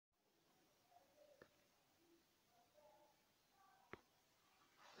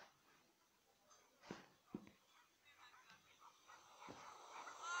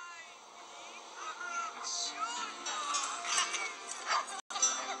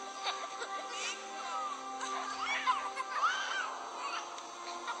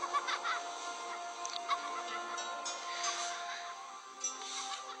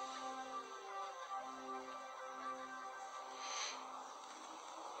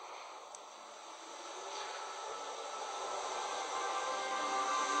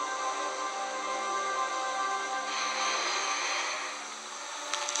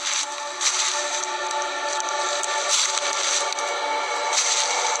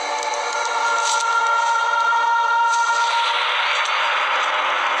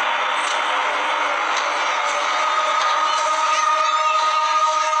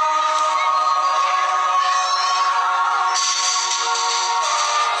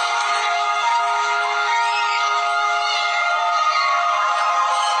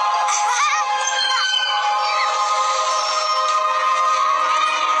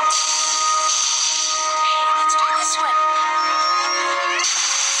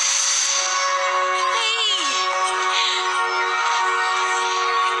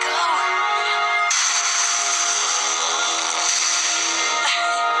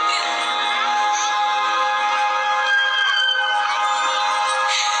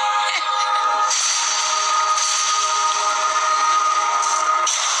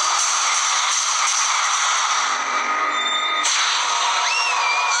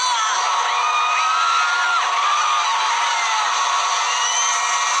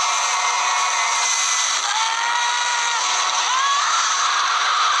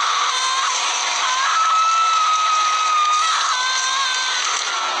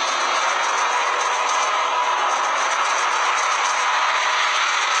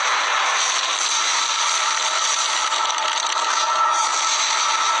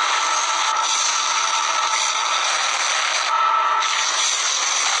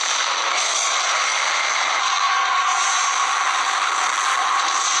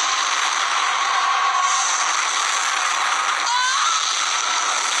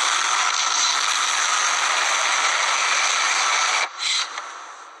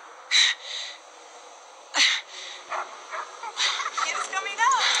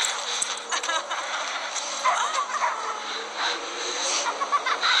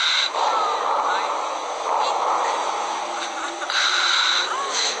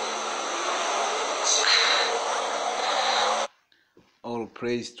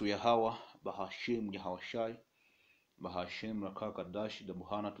Praise to Yahweh, Bahashem, Yahweh Bahashem, Rakaka Dash, the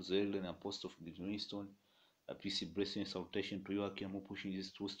Buhana to Zelde, and Apostle of the Winston. A peace, blessing, and salutation to you, Akim, pushing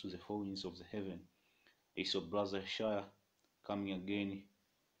these truths to the four winds of the heaven. It's your brother Shire coming again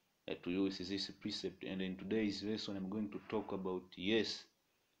to you with this precept. And in today's lesson, I'm going to talk about, yes,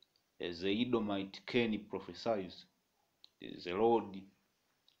 as the Edomite Kenny prophesies, the Lord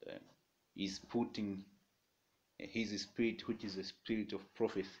is putting his spirit, which is the spirit of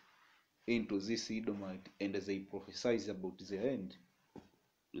prophecy, into this Edomite, and as they prophesize about the end.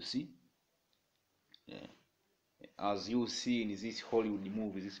 You see, as you see in this Hollywood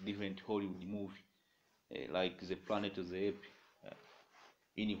movie, this different Hollywood movie, like the Planet of the Apes,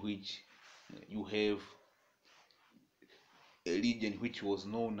 in which you have a region which was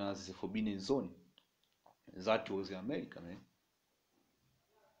known as the Forbidden Zone. That was America, man.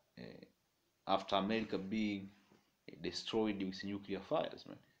 After America being destroyed with nuclear fires,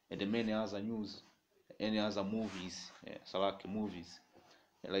 man, and many other news, any other movies, Salak movies,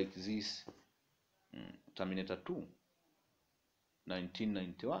 like this, Terminator 2,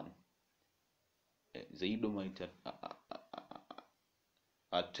 1991. The Edomite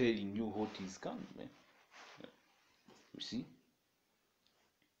are telling you what is coming, man. You see,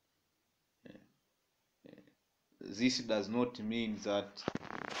 this does not mean that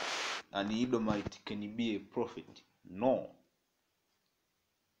an Edomite can be a prophet. No,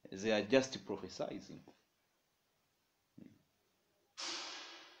 they are just prophesying.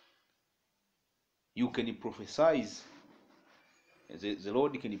 You can prophesize. The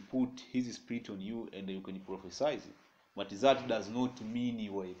Lord can put His Spirit on you, and you can prophesize it. But that does not mean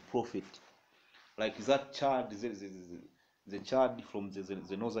you are a prophet. Like that child, the child from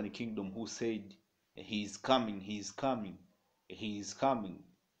the northern kingdom who said, "He is coming, He is coming, He is coming."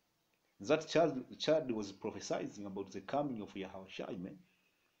 That child was prophesying about the coming of Yahweh, man.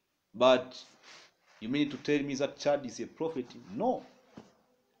 But you mean to tell me that child is a prophet? No.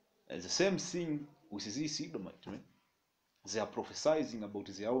 The same thing with this Edomite, man. They are prophesying about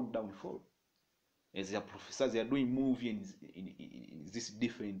their own downfall. As they are prophesying, they are doing movies in these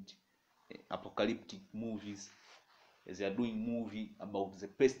different apocalyptic movies. As they are doing movie about the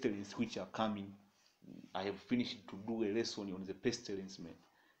pestilence which are coming. I have finished to do a lesson on the pestilence, man.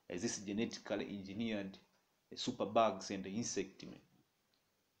 As this genetically engineered super bugs and the insect, man,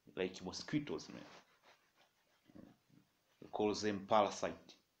 like mosquitoes, man. We call them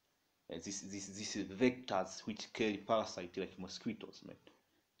parasite. This vectors which carry parasite like mosquitoes, man,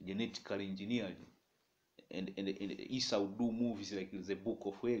 genetically engineered. And Isa will do movies like the Book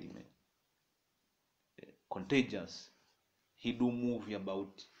of Eli, man, Contagious. He do movie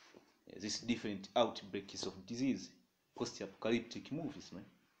about these different outbreaks of disease, post-apocalyptic movies, man.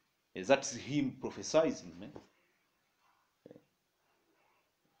 That's him prophesying, man.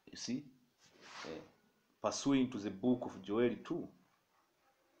 You see, pursuing to the book of Joel 2.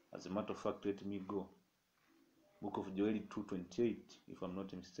 As a matter of fact, let me go. Book of Joel 2:28, if I'm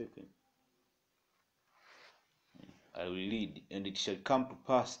not mistaken. I will read, "And it shall come to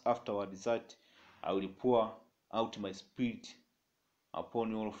pass afterward that I will pour out my spirit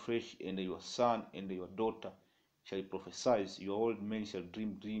upon all flesh, and your son and your daughter shall prophesy, your old men shall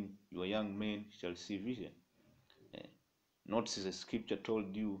dream, your young men shall see vision." Notice the scripture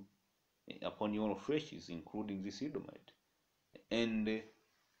told you upon all flesh, including this Edomite. And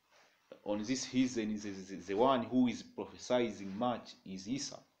on this reason, the one who is prophesying much is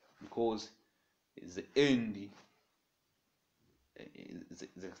Esau, because the end,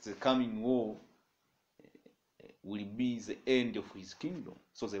 the coming war will be the end of his kingdom.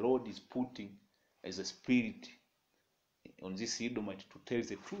 So the Lord is putting as a spirit on this Edomite to tell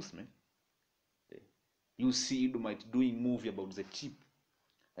the truth, man. You see Edomite doing movie about the chip.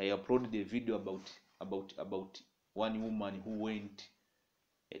 I uploaded a video about one woman who went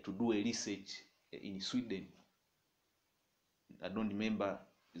to do a research in Sweden. I don't remember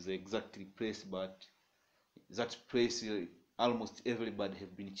the exact place, but that place almost everybody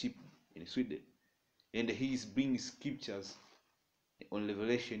have been chipped in Sweden. And he is bringing scriptures on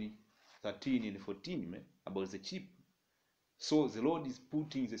Revelation 13 and 14, man, about the chip. So the Lord is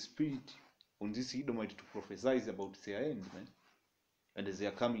putting the spirit on this Edomite to prophesy about their end, man, and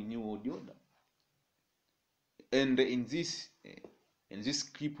their coming new world order. And in this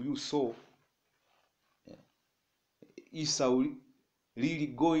clip you saw, Esau really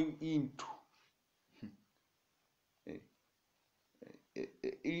going into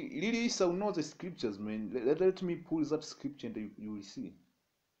really Esau knows the scriptures, man. Let me pull that scripture and you will see.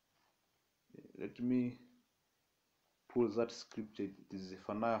 Let me pull that scripture. It is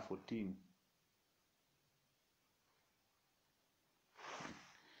Zephaniah 14.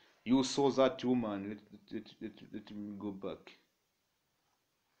 You saw that woman. Let me go back.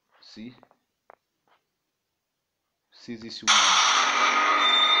 See this woman.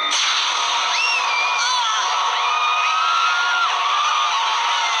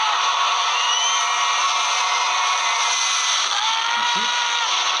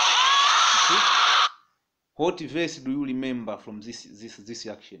 You see? What verse do you remember from this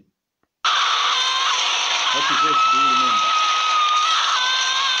action? What verse do you remember?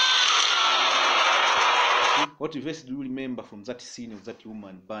 What verse do you remember from that scene of that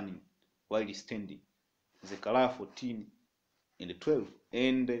woman burning while he's standing? Zechariah 14 and 12.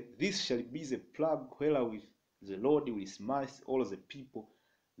 And this shall be the plague wherewith the Lord will smite all the people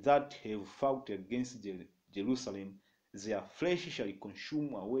that have fought against Jerusalem. Their flesh shall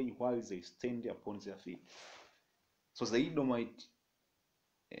consume away while they stand upon their feet. So the Edomite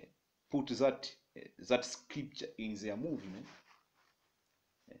put that scripture in their movement.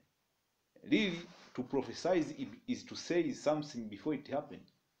 Really, to prophesy is to say something before it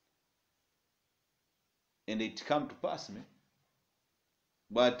happened, and it come to pass, man.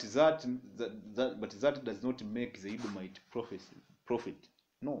 But that does not make the Edomite prophet.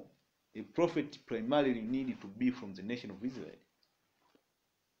 No, a prophet primarily needed to be from the nation of Israel.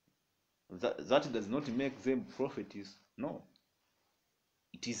 That does not make them prophets. No,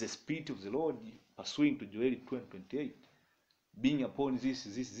 it is the Spirit of the Lord pursuing to Joel 2:28, being upon this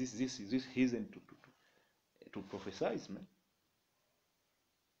heathen to prophesy, man,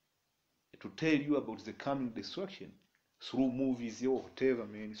 to tell you about the coming destruction through movies or whatever,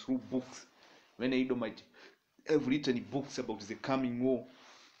 man, through books. When Edomite have written books about the coming war,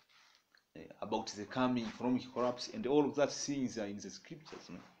 about the coming economic collapse, and all of that things are in the scriptures,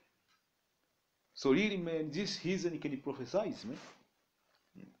 man. So really, man, this heathen can prophesy, man.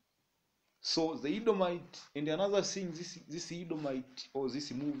 So the Edomite, and another thing, this Edomite or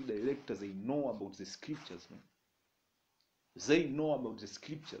this movie director, they know about the scriptures, man. They know about the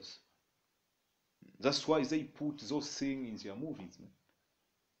scriptures. That's why they put those things in their movies, man.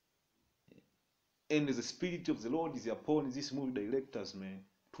 And the Spirit of the Lord is upon these movie directors, man,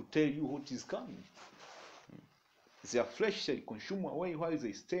 to tell you what is coming. Their flesh shall consume away while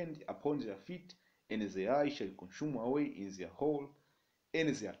they stand upon their feet, and their eye shall consume away in their hole, and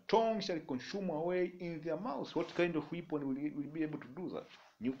their tongue shall consume away in their mouth. What kind of weapon will be able to do that?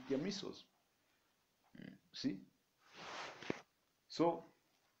 Nuclear missiles. See? So,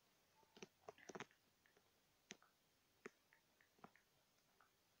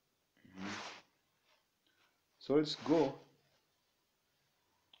 let's go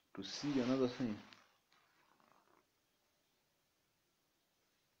to see another thing.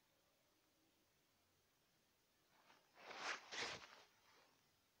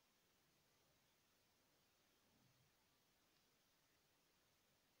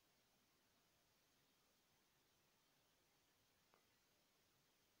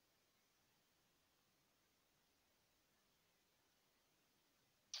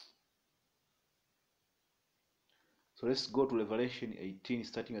 So let's go to Revelation 18,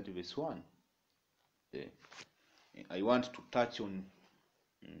 starting at verse 1. I want to touch on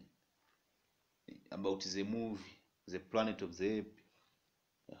about the movie, The Planet of the Apes,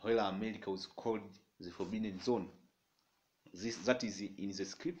 where America was called the Forbidden Zone. That is in the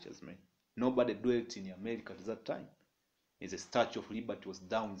scriptures, man. Nobody dwelt in America at that time. The Statue of Liberty was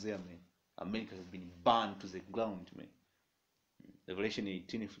down there, man. America has been burned to the ground, man. Revelation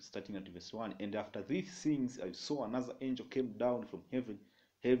 18, starting at verse 1. And after these things I saw another angel came down from heaven,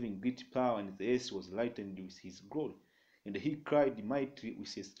 having great power, and the earth was lightened with his glory. And he cried mightily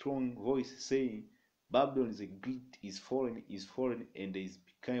with a strong voice, saying, Babylon the great is fallen, and is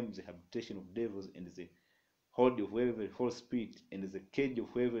become the habitation of devils, and the hold of every false spirit, and the cage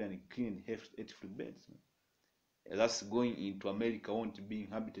of every unclean and hateful birds. That's going into America, won't be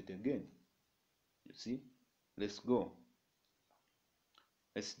inhabited again. You see? Let's go.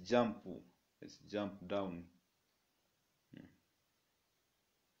 Let's jump down. Let's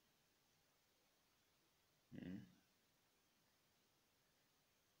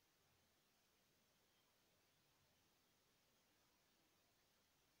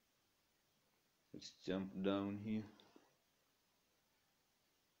jump down here.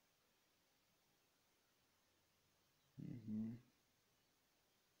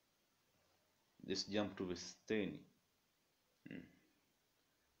 Let's jump to verse 10.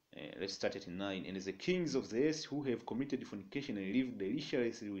 Let's start at 9. And the kings of the earth who have committed fornication and lived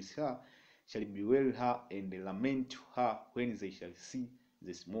deliciously with her shall bewail her and lament her when they shall see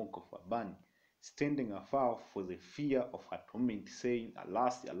the smoke of her burning, standing afar for the fear of her torment, saying,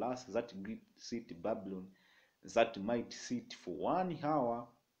 Alas, alas, that great city Babylon, that might sit for 1 hour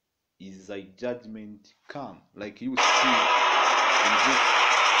is thy judgment come. Like you see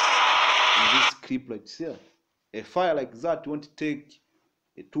in this clip right here. A fire like that won't take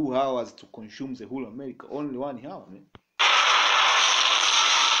 2 hours to consume the whole America. Only 1 hour, man.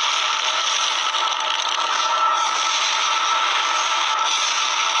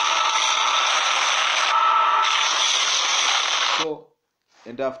 So,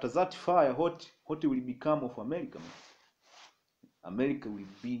 and after that fire, what will become of America, man? America will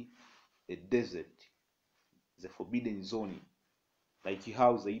be a desert, the forbidden zone, like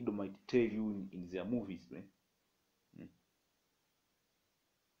how the Edomite tell you in their movies, man.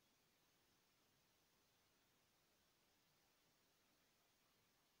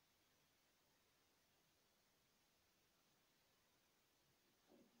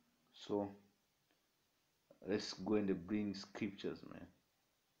 So let's go and bring scriptures, man.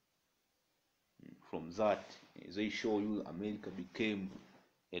 From that, they show you America became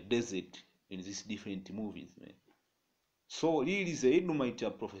a desert in these different movies, man. So really the Edomite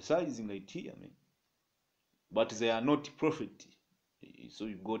are prophesying right here, man. But they are not prophet. So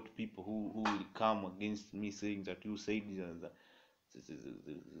you got people who will come against me saying that you said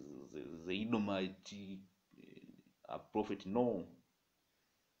the Edomite are prophet. No.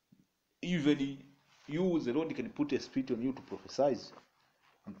 Even you, the Lord can put a spirit on you to prophesy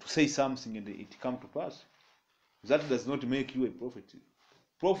and to say something and it come to pass. That does not make you a prophet.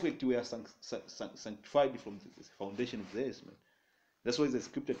 Prophet were sanctified from the foundation of the earth, man. That's why the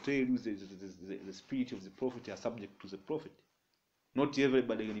scripture tells you the spirit of the prophet are subject to the prophet. Not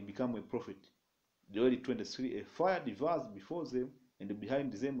everybody can become a prophet. Joel 23, a fire devours before them, and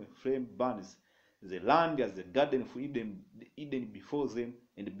behind them a flame burns. The land as the garden of Eden before them,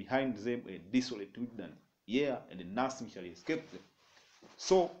 and behind them a desolate wilderness. Yeah, and nothing shall escape them.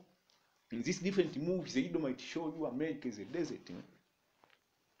 So, in these different movies, the Edomite show you America is a desert, man.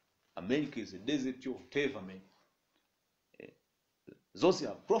 America is a desert, whatever, man. Those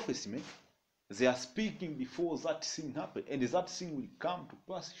are prophecy, man. They are speaking before that thing happens, and that thing will come to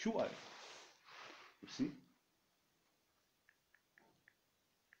pass surely. You see?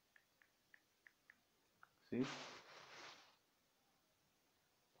 See?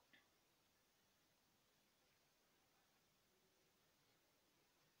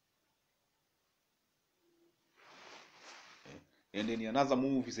 And then in another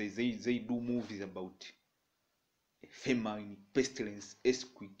movie, they do movies about famine, pestilence,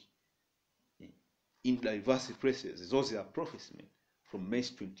 earthquake in diverse places. Those are prophecies, man. From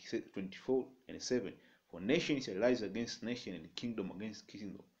Matthew 24 and 7. For nation shall rise against nation, and kingdom against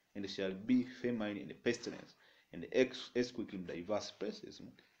kingdom, and there shall be famine and pestilence, and earthquake in diverse places,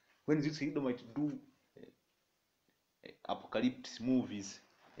 man. When this Edomite do apocalyptic movies,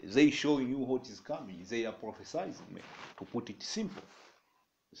 they showing you what is coming. They are prophesying, man, to put it simple.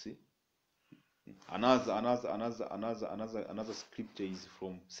 You see? Another scripture is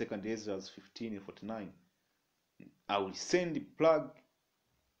from 2 Ezra 15 and 49. I will send the plague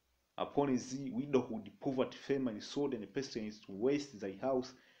upon thee, widowhood, poverty, famine, sword, and pestilence to waste thy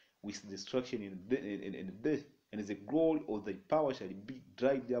house with destruction and death, and the glory of thy power shall be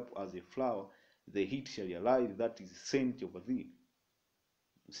dried up as a flower, the heat shall arise that is sent over thee.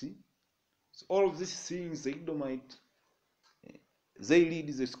 You see? So all of these things, the Edomite, they read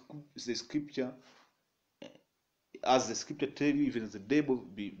the scripture, as the scripture tells you, even the devil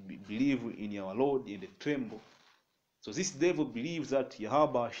believe in our Lord and they tremble. So this devil believes that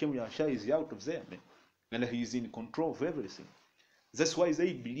Yahweh Hashem Yahshua is out of them, man, and he is in control of everything. That's why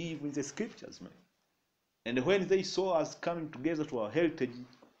they believe in the scriptures, man. And when they saw us coming together to our heritage,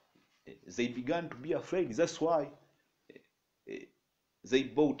 they began to be afraid. That's why they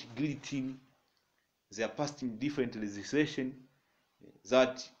bought guillotine. They are passing different legislation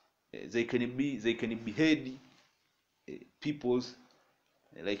that they can behead peoples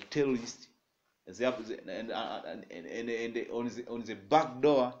like terrorists. They have and on the back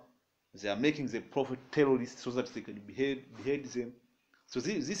door they are making the prophet terrorists so that they can behead them. So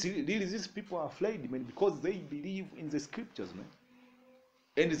these people are afraid, man, because they believe in the scriptures, man,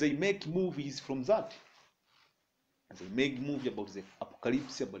 and they make movies from that. And they make movie about the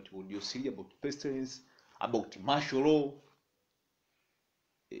apocalypse, about Odiosi, about pestilence, about martial law.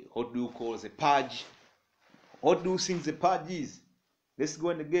 What do you call the purge? What do you think the purge is? Let's go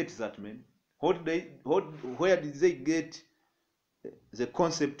and get that, man. Where did they get the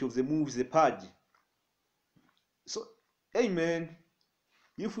concept of the movie, the purge? So, hey, man,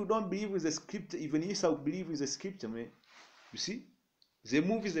 if you don't believe in the scripture, even if I believe in the scripture, man, you see, the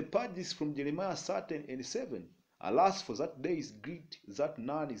movie, the purge is from Jeremiah 13 and 7. Alas, for that day is great, that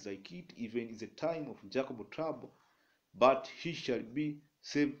none is like it, even in the time of Jacob's trouble, but he shall be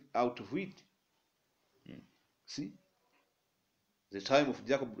save out of it. See? The time of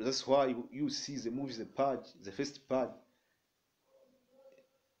Jacob, that's why you see the movies, the Purge, the first Purge.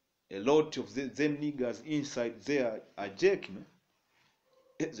 A lot of them niggas inside there are jack, man.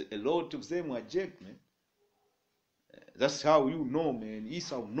 A lot of them are jack, man. That's how you know, man.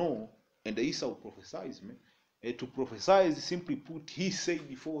 Esau know, and Esau prophesies, man. To prophesy is simply put, he said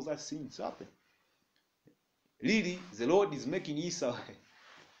before that things happen. Really, the Lord is making Esau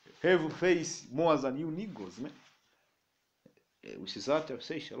have face more than you niggas, man. Which is that I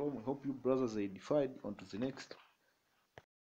say shalom. I hope you brothers are edified. On to the next.